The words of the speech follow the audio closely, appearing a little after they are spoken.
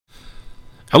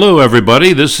Hello,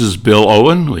 everybody. This is Bill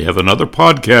Owen. We have another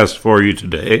podcast for you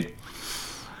today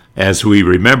as we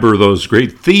remember those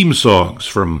great theme songs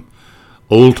from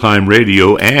old-time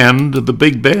radio and the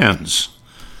big bands.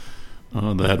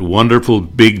 That wonderful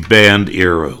big band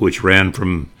era, which ran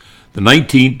from the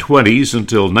 1920s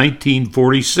until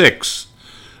 1946,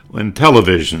 when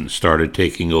television started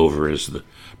taking over as the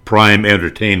prime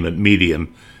entertainment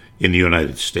medium in the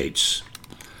United States.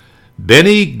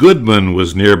 Benny Goodman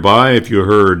was nearby if you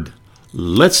heard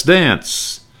Let's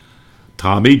Dance.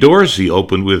 Tommy Dorsey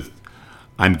opened with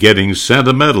I'm Getting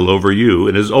Sentimental Over You,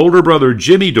 and his older brother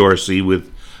Jimmy Dorsey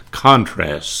with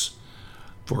Contrasts.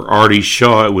 For Artie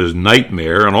Shaw it was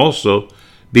Nightmare and also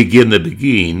Begin the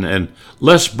Begin, and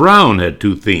Les Brown had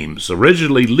two themes,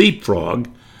 originally Leapfrog,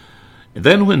 and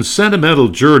then when Sentimental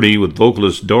Journey with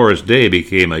vocalist Doris Day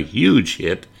became a huge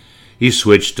hit, he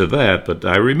switched to that, but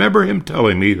I remember him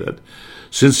telling me that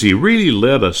since he really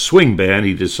led a swing band,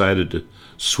 he decided to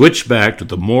switch back to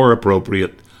the more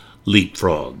appropriate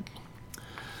Leapfrog.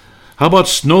 How about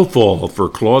Snowfall for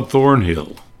Claude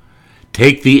Thornhill?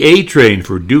 Take the A Train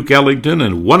for Duke Ellington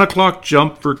and 1 O'Clock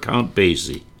Jump for Count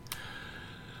Basie.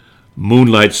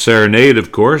 Moonlight Serenade,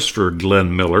 of course, for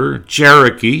Glenn Miller.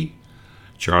 Cherokee,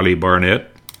 Charlie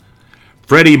Barnett.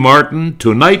 Freddie Martin,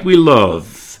 Tonight We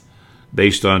Love,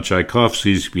 based on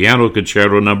Tchaikovsky's Piano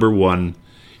Concerto No. 1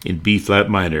 in B-flat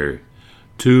minor.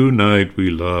 Tonight We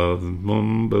Love,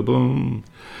 boom, boom, boom.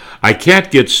 I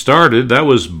Can't Get Started, that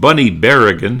was Bunny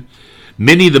Berrigan.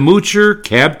 Minnie the Moocher,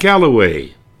 Cab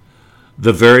Calloway.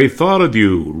 The Very Thought of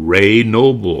You, Ray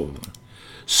Noble.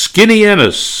 Skinny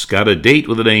Ennis, Got a Date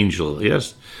with an Angel.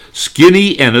 Yes,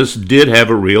 Skinny Ennis did have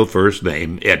a real first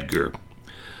name, Edgar.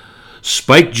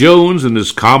 Spike Jones and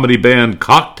his comedy band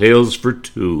Cocktails for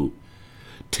Two.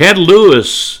 Ted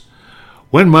Lewis,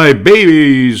 When My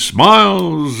Baby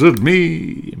Smiles at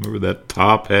Me. Remember that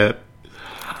top hat?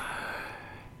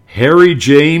 Harry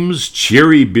James,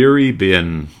 Cheery Beery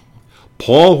Bin.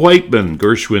 Paul Whiteman,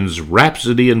 Gershwin's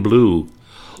Rhapsody in Blue.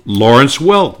 Lawrence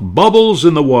Welk, Bubbles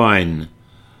in the Wine.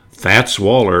 Fats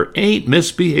Waller, Ain't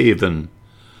Misbehavin'.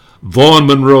 Vaughn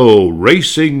Monroe,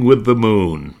 Racing with the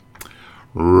Moon.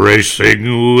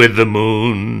 Racing with the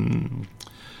Moon.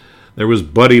 There was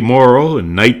Buddy Morrow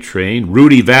and Night Train.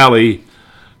 Rudy Valley,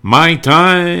 My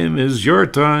Time is Your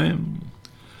Time.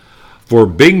 For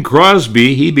Bing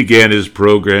Crosby, he began his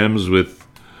programs with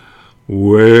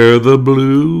Where the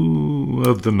blue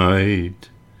of the night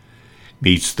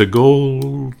meets the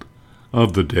gold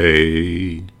of the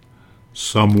day,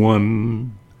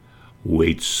 someone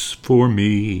waits for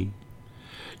me.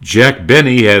 Jack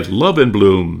Benny had Love in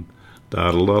Bloom.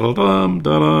 Da-da-da-dum,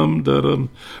 da-dum, da-dum.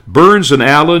 Burns and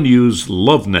Allen used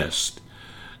Love Nest.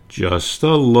 Just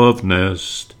a love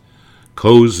nest,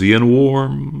 cozy and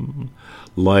warm,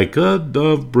 like a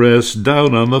dove breast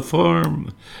down on the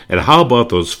farm. And how about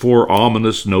those four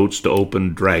ominous notes to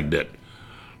open Dragnet?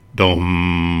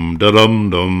 Dum, da-dum,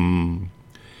 dum.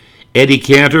 Eddie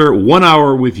Cantor, 1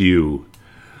 Hour with You.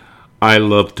 I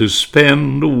love to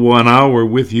spend 1 hour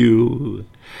with you.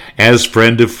 As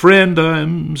friend to friend,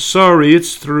 I'm sorry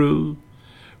it's through.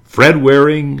 Fred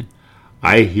Waring,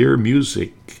 I Hear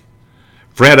Music.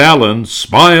 Fred Allen,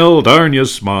 Smile, Darn You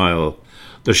Smile.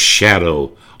 The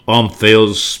Shadow, on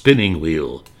Thale's Spinning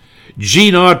Wheel.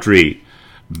 Gene Autry,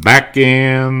 Back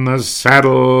in the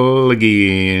Saddle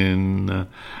Again.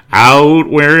 Out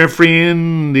where a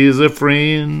friend is a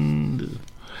friend.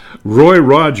 Roy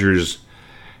Rogers,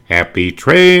 Happy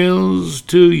Trails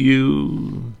to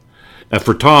You.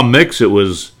 For Tom Mix, it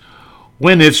was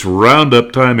When It's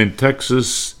Roundup Time in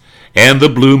Texas and the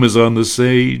Bloom is on the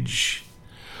Sage.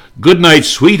 Goodnight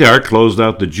Sweetheart closed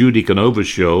out the Judy Canova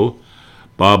show.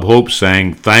 Bob Hope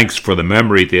sang Thanks for the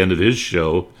Memory at the end of his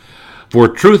show. For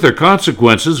Truth or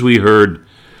Consequences, we heard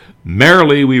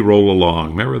Merrily We Roll Along.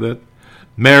 Remember that?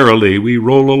 Merrily we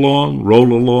roll along,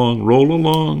 roll along, roll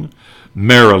along.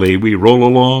 Merrily we roll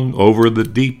along over the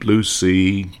deep blue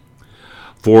sea.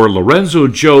 For Lorenzo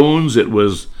Jones, it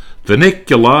was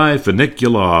Funiculi,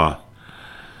 Funicula,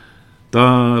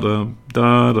 da-da,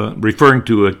 da-da, referring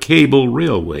to a cable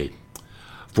railway.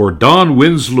 For Don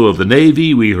Winslow of the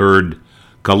Navy, we heard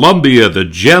Columbia, the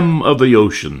Gem of the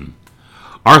Ocean.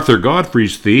 Arthur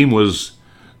Godfrey's theme was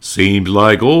Seemed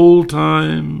Like Old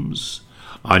Times.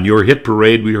 On Your Hit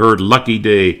Parade, we heard Lucky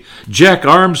Day. Jack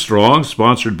Armstrong,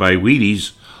 sponsored by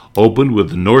Wheaties, opened with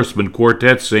the Norseman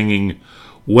Quartet singing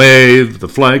Wave the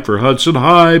flag for Hudson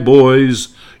High,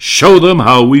 boys. Show them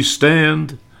how we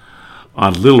stand.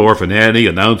 On Little Orphan Annie,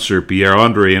 announcer Pierre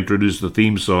Andre introduced the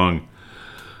theme song.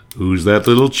 Who's that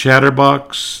little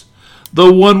chatterbox?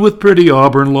 The one with pretty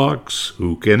auburn locks.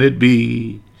 Who can it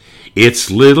be?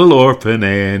 It's Little Orphan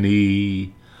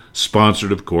Annie,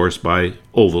 sponsored, of course, by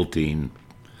Ovaltine.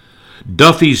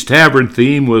 Duffy's Tavern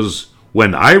theme was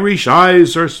When Irish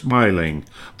Eyes Are Smiling.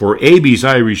 For Abbey's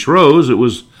Irish Rose, it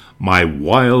was My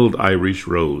Wild Irish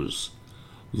Rose.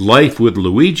 Life with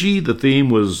Luigi, the theme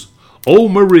was Oh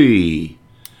Marie.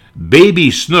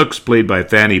 Baby Snooks, played by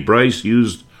Fanny Brice,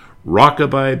 used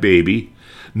Rockabye Baby.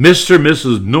 Mr. and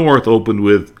Mrs. North opened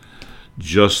with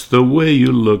Just the Way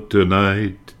You Look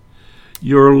Tonight.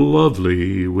 You're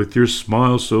lovely with your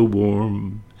smile so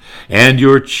warm and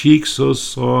your cheeks so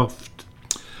soft.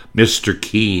 Mr.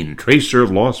 Keene, Tracer of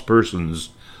Lost Persons,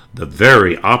 the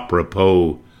very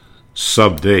apropos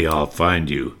Someday I'll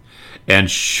Find You, and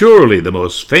surely the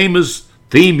most famous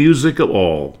theme music of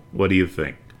all. What do you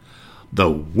think? The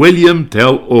William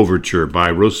Tell Overture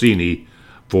by Rossini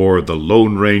for The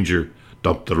Lone Ranger.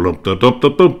 Oh,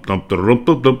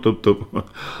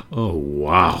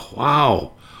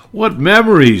 wow. What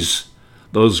memories!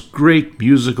 Those great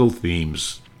musical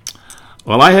themes.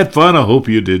 Well, I had fun. I hope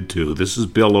you did too. This is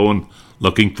Bill Owen,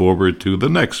 looking forward to the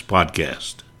next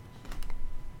podcast.